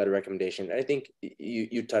PA letter recommendation? I think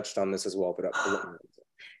you touched on this as well, but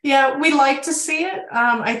yeah, we like to see it.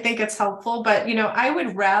 I think it's helpful, but I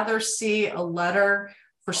would rather see a letter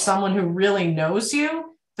for someone who really knows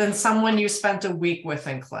you than someone you spent a week with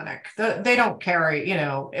in clinic. They don't carry,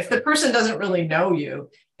 if the person doesn't really know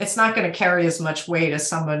you, it's not going to carry as much weight as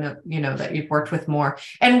someone, that you've worked with more.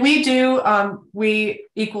 And we do, we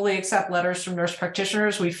equally accept letters from nurse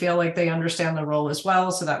practitioners. We feel like they understand the role as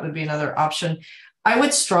well. So that would be another option. I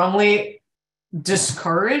would strongly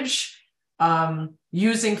discourage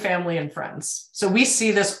using family and friends. So we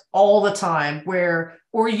see this all the time,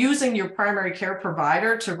 or using your primary care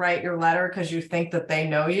provider to write your letter because you think that they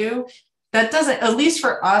know you. That doesn't, at least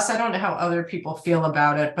for us, I don't know how other people feel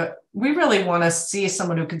about it, but we really want to see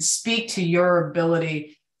someone who can speak to your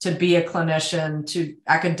ability to be a clinician, to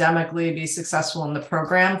academically be successful in the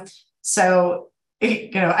program. So,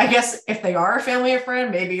 I guess if they are a family or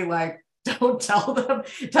friend, maybe don't tell them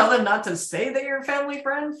not to say that you're a family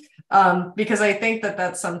friend. Because I think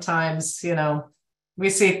that sometimes, we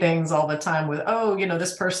see things all the time with,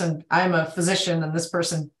 this person, I'm a physician and this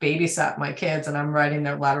person babysat my kids and I'm writing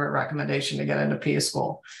their letter of recommendation to get into PA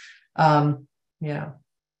school. So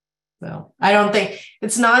I don't think,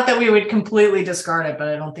 it's not that we would completely discard it, but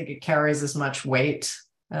I don't think it carries as much weight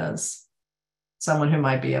as someone who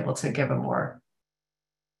might be able to give a more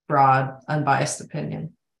broad, unbiased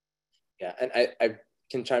opinion. Yeah, and I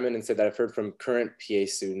can chime in and say that I've heard from current PA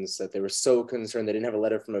students that they were so concerned they didn't have a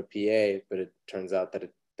letter from a PA, but it turns out that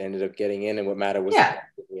they ended up getting in, and what mattered was the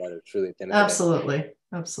letter, truly at the end of the day.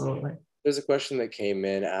 Absolutely. There's a question that came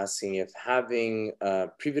in asking if having a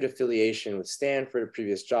previous affiliation with Stanford, a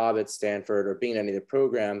previous job at Stanford, or being in any of the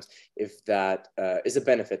programs, if that is a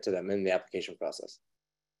benefit to them in the application process.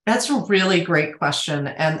 That's a really great question.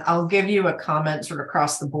 And I'll give you a comment sort of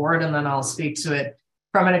across the board, and then I'll speak to it.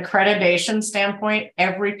 From an accreditation standpoint,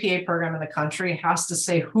 every PA program in the country has to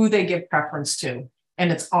say who they give preference to,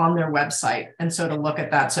 and it's on their website. And so to look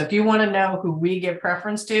at that. So if you want to know who we give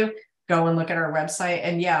preference to, go and look at our website.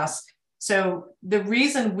 And yes, so the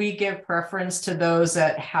reason we give preference to those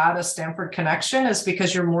that had a Stanford connection is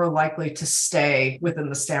because you're more likely to stay within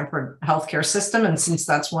the Stanford healthcare system. And since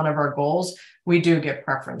that's one of our goals, we do give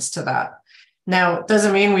preference to that. Now, it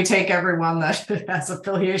doesn't mean we take everyone that has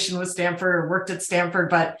affiliation with Stanford or worked at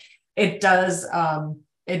Stanford, but it does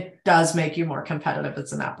make you more competitive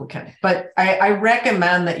as an applicant. But I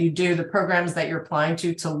recommend that you do the programs that you're applying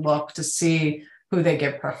to look to see who they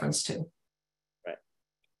give preference to. Right.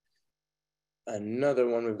 Another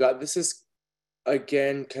one we've got, this is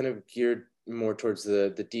again kind of geared more towards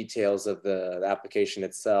the details of the application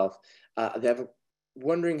itself. They have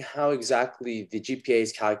wondering how exactly the GPA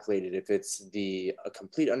is calculated, if it's a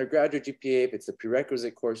complete undergraduate GPA, if it's the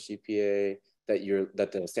prerequisite course GPA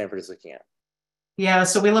that the Stanford is looking at. Yeah,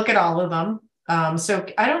 so we look at all of them. So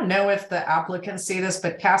I don't know if the applicants see this,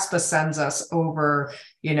 but CASPA sends us over,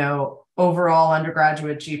 overall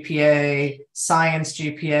undergraduate GPA, science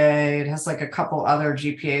GPA. It has like a couple other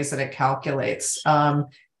GPAs that it calculates.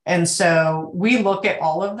 And so we look at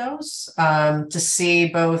all of those to see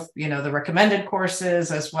both, the recommended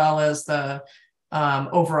courses as well as the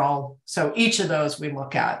overall. So each of those we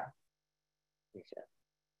look at. Okay.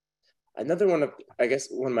 Another one of, I guess,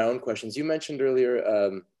 one of my own questions. You mentioned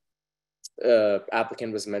earlier,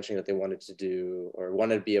 applicant was mentioning that they wanted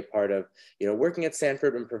to be a part of, working at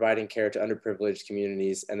Stanford and providing care to underprivileged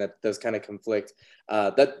communities, and that those kind of conflict.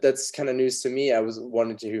 That's kind of news to me. I was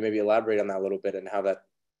wanting to maybe elaborate on that a little bit and how that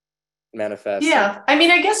manifest. Yeah, I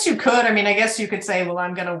mean, I guess you could. I mean, I guess you could say, well,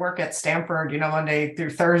 I'm going to work at Stanford, Monday through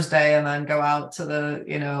Thursday, and then go out to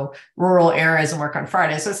the, rural areas and work on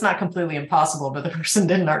Friday. So it's not completely impossible, but the person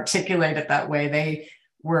didn't articulate it that way. They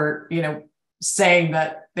were, saying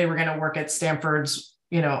that they were going to work at Stanford's,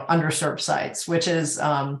 underserved sites, which is,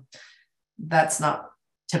 that's not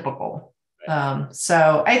typical.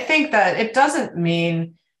 So I think that it doesn't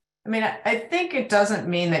mean, I think it doesn't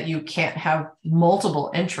mean that you can't have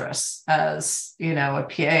multiple interests as, a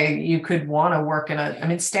PA. You could want to work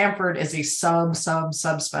in Stanford is a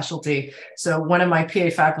subspecialty. So one of my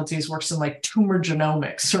PA faculties works in like tumor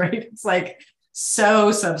genomics, right? It's like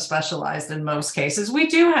so subspecialized in most cases. We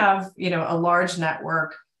do have, a large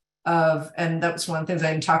network of, and that's one of the things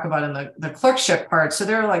I didn't talk about in the clerkship part. So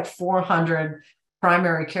there are like 400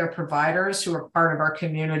 primary care providers who are part of our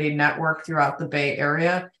community network throughout the Bay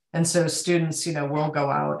Area. And so students, will go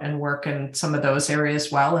out and work in some of those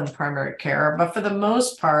areas well in primary care. But for the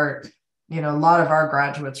most part, a lot of our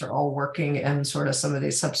graduates are all working in sort of some of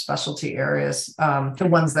these subspecialty areas, the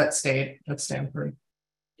ones that stayed at Stanford.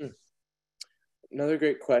 Another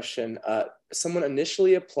great question. Someone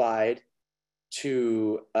initially applied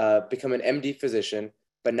to become an MD physician,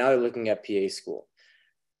 but now they're looking at PA school.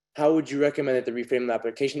 How would you recommend that they reframe the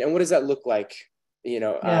application? And what does that look like?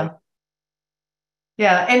 Yeah.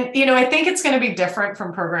 And, I think it's going to be different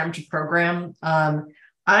from program to program.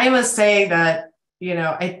 I must say that,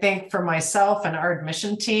 I think for myself and our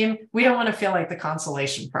admission team, we don't want to feel like the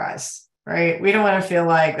consolation prize, right? We don't want to feel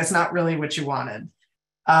like that's not really what you wanted.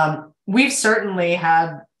 We've certainly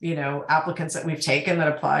had, applicants that we've taken that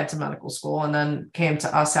applied to medical school and then came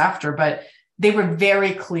to us after, but they were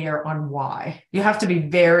very clear on why. You have to be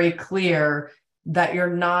very clear that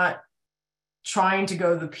you're not trying to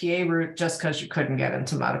go the PA route just because you couldn't get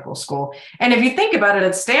into medical school. And if you think about it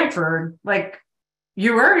at Stanford, like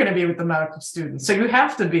you are going to be with the medical students. So you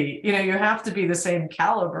have to be, you have to be the same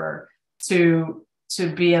caliber to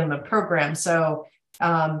be in the program. So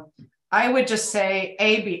I would just say,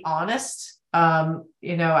 be honest.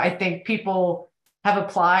 I think people have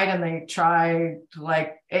applied and they try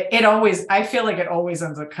I feel like it always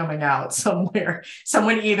ends up coming out somewhere.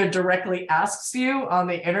 Someone either directly asks you on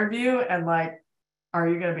the interview and like, are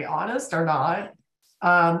you going to be honest or not?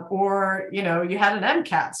 Or, you had an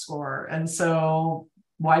MCAT score. And so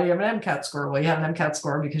why do you have an MCAT score? Well, you have an MCAT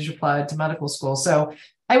score because you applied to medical school. So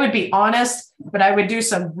I would be honest, but I would do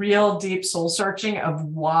some real deep soul searching of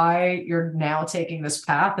why you're now taking this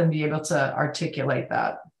path and be able to articulate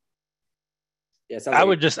that. Yeah, I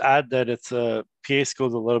would just add that it's a PA school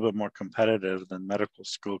is a little bit more competitive than medical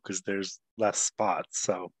school because there's less spots.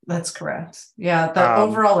 So that's correct. Yeah, the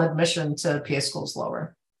overall admission to PA school is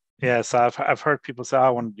lower. Yeah, so I've heard people say, I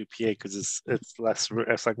want to do PA because it's less.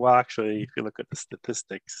 It's like, well, actually, if you look at the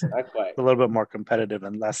statistics, it's a little bit more competitive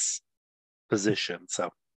and less positions. So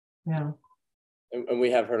yeah. And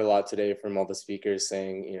we have heard a lot today from all the speakers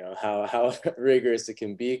saying, how rigorous it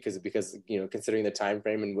can be because considering the time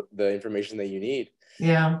frame and the information that you need.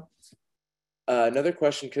 Yeah. Another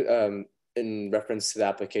question in reference to the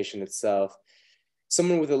application itself.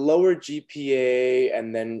 someone with a lower GPA,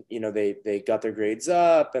 and then, they got their grades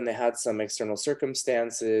up and they had some external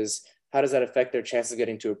circumstances, how does that affect their chances of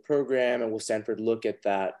getting to a program? And will Stanford look at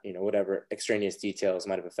that, whatever extraneous details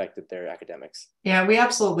might have affected their academics? Yeah, we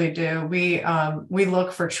absolutely do. We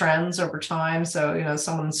look for trends over time. So,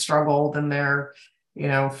 someone struggled in their,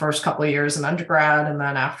 first couple of years in undergrad, and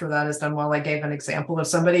then after that has done well. I gave an example of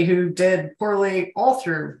somebody who did poorly all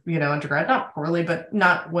through, undergrad, not poorly, but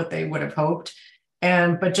not what they would have hoped.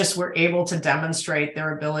 But just were able to demonstrate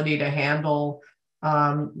their ability to handle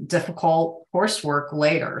difficult coursework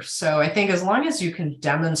later. So I think as long as you can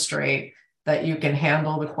demonstrate that you can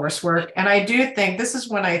handle the coursework, and I do think this is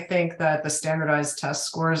when I think that the standardized test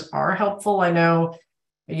scores are helpful. I know,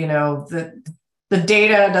 the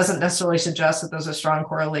data doesn't necessarily suggest that there's a strong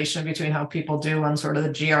correlation between how people do on sort of the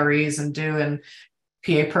GREs and do in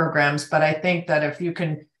PA programs. But I think that if you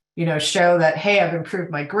can, show that, hey, I've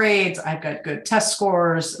improved my grades, I've got good test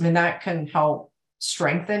scores, I mean, that can help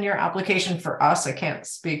strengthen your application. For us, I can't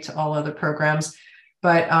speak to all other programs,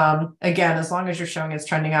 but again, as long as you're showing it's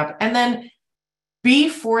trending up, and then be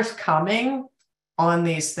forthcoming on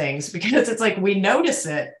these things, because it's like we notice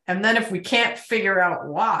it, and then if we can't figure out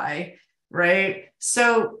why, right?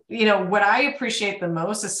 So, what I appreciate the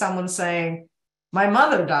most is someone saying, my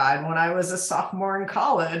mother died when I was a sophomore in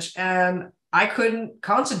college and I couldn't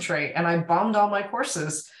concentrate and I bombed all my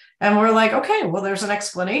courses. And we're like, okay, well, there's an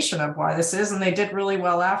explanation of why this is, and they did really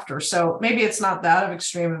well after. So maybe it's not that of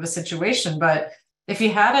extreme of a situation, but if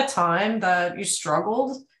you had a time that you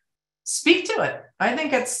struggled, speak to it. I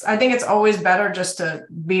think it's always better just to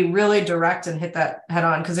be really direct and hit that head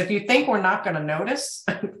on. Because if you think we're not going to notice,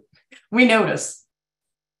 we notice.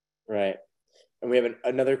 Right. And we have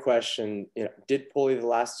another question. Did poorly the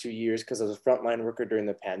last 2 years because I was a frontline worker during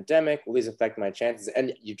the pandemic. Will these affect my chances?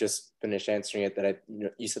 And you just finished answering it that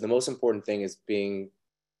you said the most important thing is being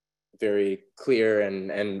very clear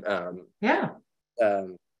and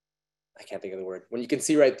I can't think of the word, when you can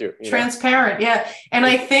see right through. Transparent. Yeah. And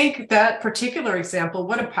I think that particular example,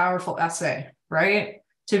 what a powerful essay, right?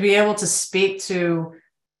 To be able to speak to,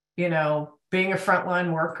 being a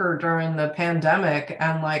frontline worker during the pandemic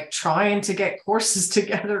and like trying to get courses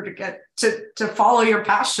together to get to follow your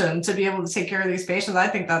passion, to be able to take care of these patients. I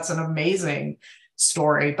think that's an amazing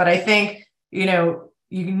story. But I think, you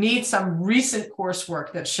need some recent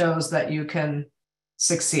coursework that shows that you can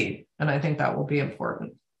succeed. And I think that will be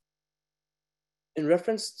important. In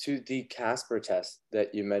reference to the Casper test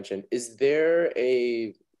that you mentioned, is there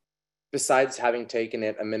besides having taken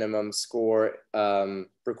it, a minimum score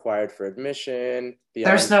required for admission?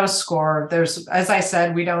 There's no score. As I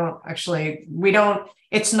said,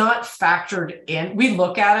 it's not factored in. We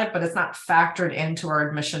look at it, but it's not factored into our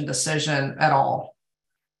admission decision at all.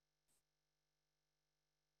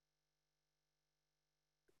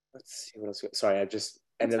 Let's see what else. Sorry, I just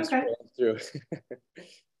ended up scrolling through.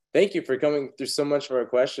 Thank you for coming through so much of our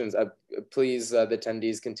questions. Please, the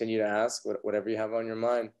attendees, continue to ask whatever you have on your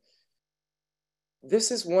mind.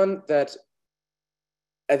 This is one that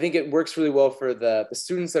I think it works really well for the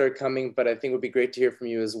students that are coming, but I think it would be great to hear from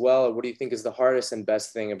you as well. What do you think is the hardest and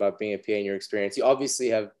best thing about being a PA in your experience? You obviously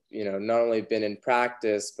have, not only been in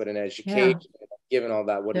practice, but in education, given all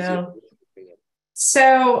that, what is your opinion?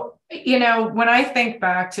 So, when I think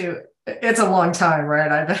back to, it's a long time,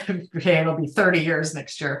 right? I've been PA, it'll be 30 years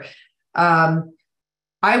next year.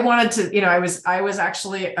 I wanted to, I was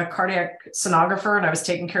actually a cardiac sonographer, and I was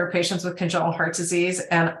taking care of patients with congenital heart disease.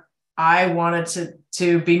 And I wanted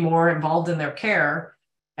to be more involved in their care.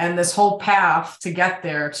 And this whole path to get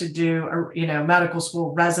there, to do, medical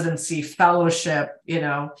school, residency, fellowship,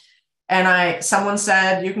 and someone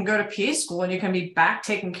said, you can go to PA school and you can be back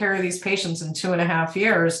taking care of these patients in 2.5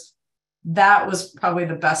 years. That was probably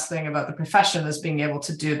the best thing about the profession, is being able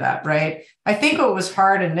to do that, right? I think what was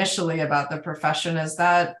hard initially about the profession is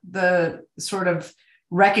that the sort of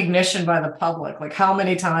recognition by the public, like how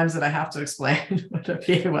many times did I have to explain what a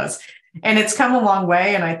PA was? And it's come a long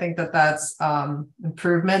way, and I think that that's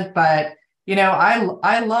improvement. But,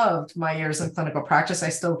 I loved my years in clinical practice. I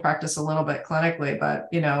still practice a little bit clinically, but,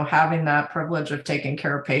 having that privilege of taking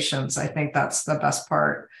care of patients, I think that's the best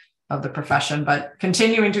part of the profession. But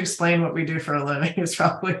continuing to explain what we do for a living is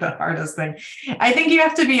probably the hardest thing. I think you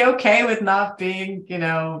have to be okay with not being,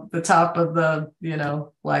 the top of the,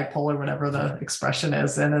 flagpole or whatever the expression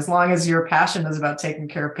is. And as long as your passion is about taking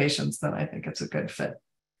care of patients, then I think it's a good fit.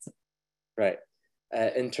 Right.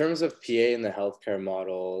 In terms of PA in the healthcare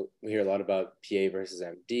model, we hear a lot about PA versus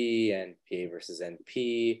MD and PA versus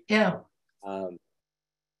NP. Yeah. How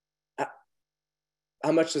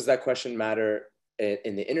much does that question matter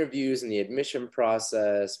in the interviews and the admission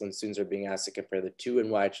process when students are being asked to compare the two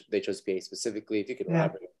and why they chose PA specifically? If you could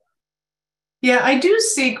elaborate. Yeah, I do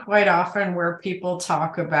see quite often where people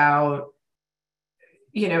talk about,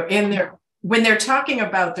 when they're talking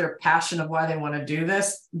about their passion of why they want to do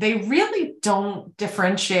this, they really don't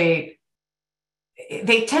differentiate.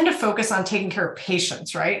 They tend to focus on taking care of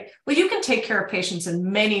patients, right? Well, you can take care of patients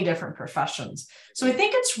in many different professions. So I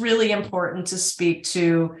think it's really important to speak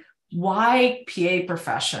to why PA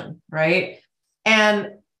profession, right? And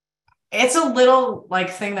it's a little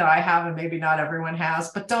thing that I have and maybe not everyone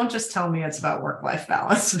has, but don't just tell me it's about work-life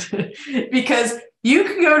balance because you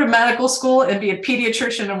can go to medical school and be a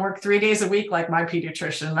pediatrician and work 3 days a week like my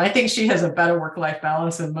pediatrician. And I think she has a better work-life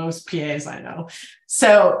balance than most PAs I know.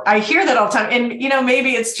 So I hear that all the time. And,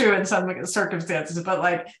 maybe it's true in some circumstances,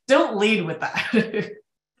 but don't lead with that.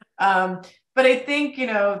 But I think,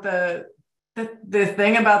 the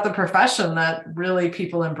thing about the profession that really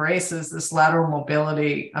people embrace is this lateral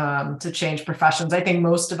mobility to change professions. I think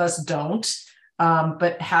most of us don't,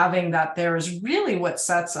 but having that there is really what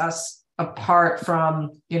sets us apart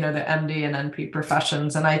from, the MD and NP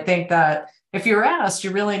professions. And I think that if you're asked,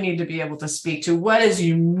 you really need to be able to speak to what is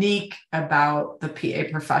unique about the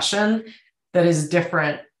PA profession that is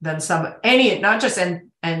different than not just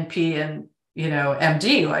NP and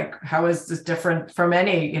MD, how is this different from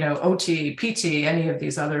any, OT, PT, any of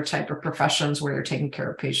these other type of professions where you're taking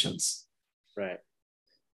care of patients? Right.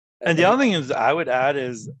 And the other thing is I would add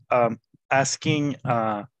is asking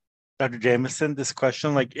Dr. Jameson this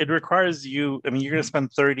question, it requires you, you're going to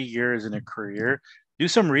spend 30 years in a career, do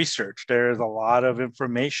some research. There's a lot of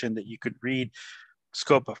information that you could read,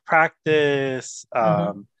 scope of practice,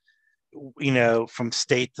 from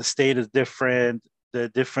state to state is different. The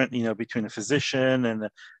different, between a physician and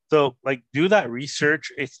so do that research.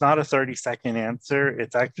 It's not a 30-second answer.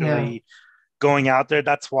 It's actually going out there.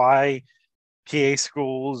 That's why PA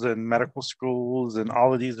schools and medical schools and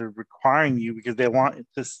all of these are requiring you because they want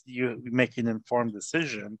you make an informed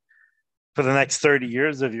decision for the next 30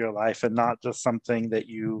 years of your life and not just something that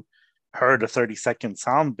you heard a 30-second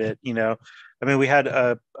sound bit. We had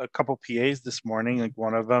a couple PAs this morning.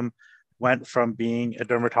 One of them went from being a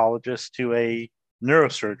dermatologist to a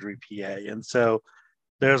neurosurgery PA. And so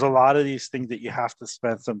there's a lot of these things that you have to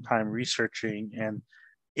spend some time researching, and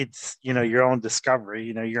it's, your own discovery.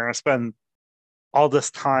 You're going to spend all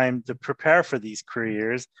this time to prepare for these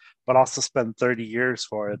careers, but also spend 30 years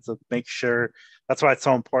for it. So make sure that's why it's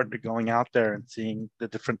so important to going out there and seeing the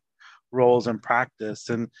different roles in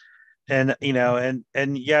practice. And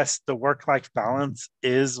yes, the work-life balance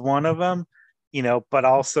is one of them, but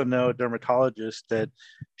also know a dermatologist that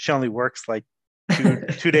she only works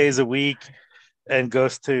two days a week and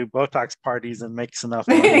goes to Botox parties and makes enough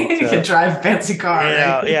money to can drive a fancy car.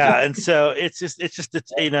 Right? Yeah. And so it's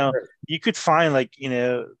you could find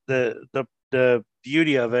the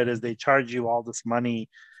beauty of it is they charge you all this money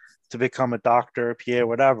to become a doctor, a PA,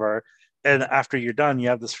 whatever. And after you're done, you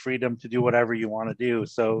have this freedom to do whatever you want to do.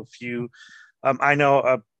 So if you, I know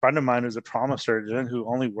a friend of mine who's a trauma surgeon who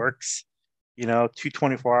only works, 2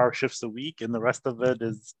 24-hour shifts a week, and the rest of it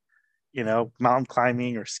is mountain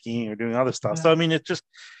climbing or skiing or doing other stuff. So it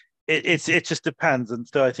just depends. And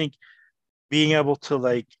so I think being able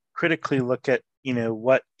to critically look at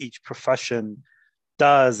what each profession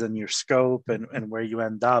does and your scope and where you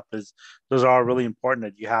end up those are really important,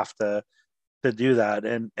 that you have to do that.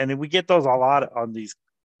 And we get those a lot on these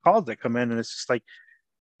calls that come in, and it's just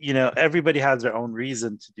everybody has their own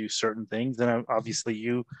reason to do certain things. And obviously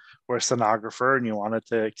you were a sonographer and you wanted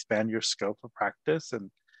to expand your scope of practice,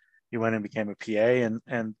 and you went and became a PA,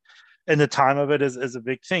 and the time of it is a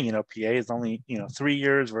big thing. PA is only 3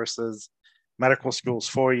 years versus medical school's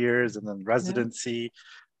 4 years, and then residency.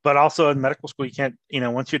 But also in medical school, you can't,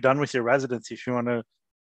 once you're done with your residency, if you want to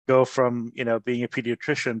go from being a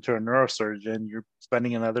pediatrician to a neurosurgeon, you're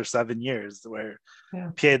spending another 7 years, where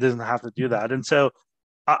PA doesn't have to do that. And so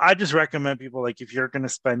I just recommend people, if you're going to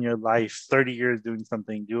spend your life 30 years doing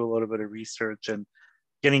something, do a little bit of research and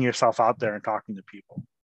getting yourself out there and talking to people.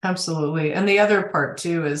 Absolutely. And the other part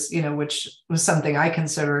too is, which was something I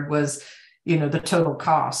considered was, the total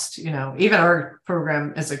cost. Even our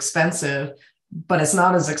program is expensive, but it's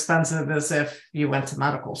not as expensive as if you went to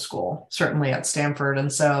medical school, certainly at Stanford.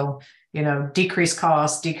 And so, decreased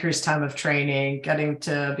cost, decreased time of training, getting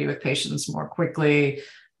to be with patients more quickly,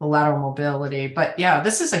 the lateral mobility. But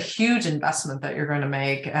this is a huge investment that you're going to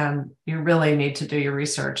make, and you really need to do your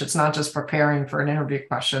research. It's not just preparing for an interview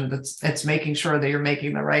question. It's making sure that you're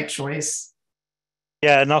making the right choice.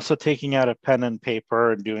 Yeah, and also taking out a pen and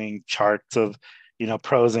paper and doing charts of,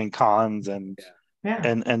 pros and cons, and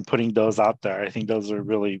and putting those out there. I think those are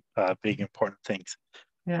really big, important things.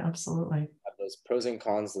 Yeah, absolutely. Have those pros and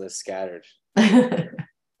cons lists scattered.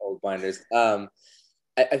 Old binders.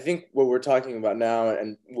 I think what we're talking about now,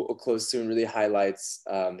 and we'll close soon, really highlights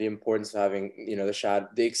the importance of having,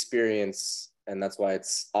 the experience, and that's why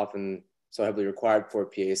it's often so heavily required for a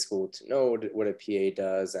PA school to know what a PA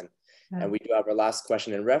does. And we do have our last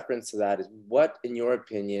question in reference to that is, what, in your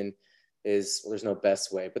opinion, is, well, there's no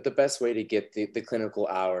best way, but the best way to get the clinical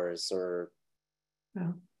hours or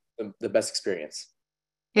the best experience?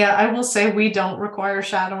 Yeah, I will say we don't require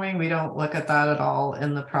shadowing. We don't look at that at all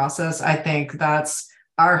in the process. I think that's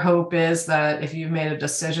our hope, is that if you've made a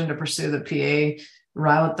decision to pursue the PA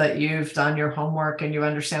route, that you've done your homework and you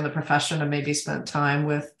understand the profession and maybe spent time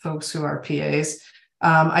with folks who are PAs.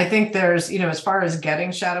 I think there's, as far as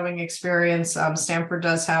getting shadowing experience, Stanford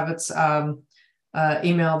does have its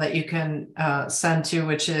email that you can send to,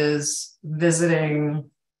 which is visiting.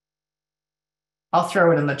 I'll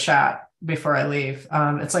throw it in the chat before I leave.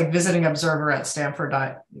 It's like visiting observer at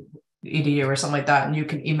stanford.edu or something like that. And you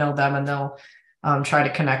can email them and they'll try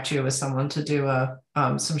to connect you with someone to do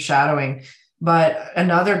some shadowing. But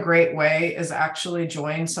another great way is actually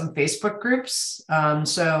join some Facebook groups.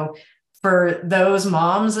 So for those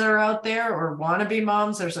moms that are out there or wannabe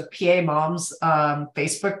moms, there's a PA moms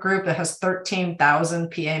Facebook group that has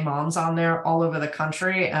 13,000 PA moms on there all over the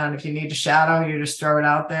country. And if you need to shadow, you just throw it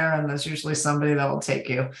out there and there's usually somebody that will take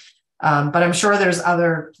you. But I'm sure there's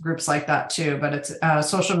other groups like that too, but it's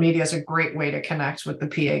social media is a great way to connect with the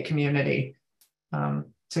PA community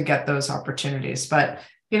to get those opportunities. But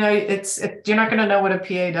you're not going to know what a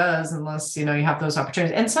PA does unless you have those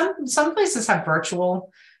opportunities. And some places have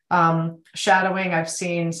virtual shadowing. I've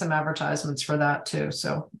seen some advertisements for that too,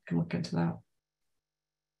 so you can look into that.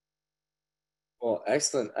 Well,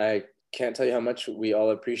 excellent. I can't tell you how much we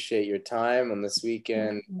all appreciate your time on this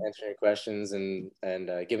weekend, answering your questions and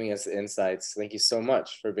giving us the insights. Thank you so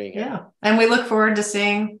much for being here. Yeah, and we look forward to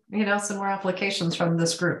seeing some more applications from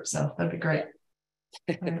this group, so that'd be great.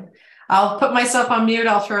 Right. I'll put myself on mute.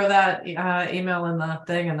 I'll throw that email in the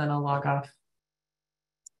thing and then I'll log off.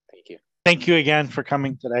 Thank you. Thank you again for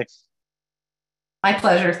coming today. My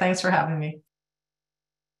pleasure. Thanks for having me.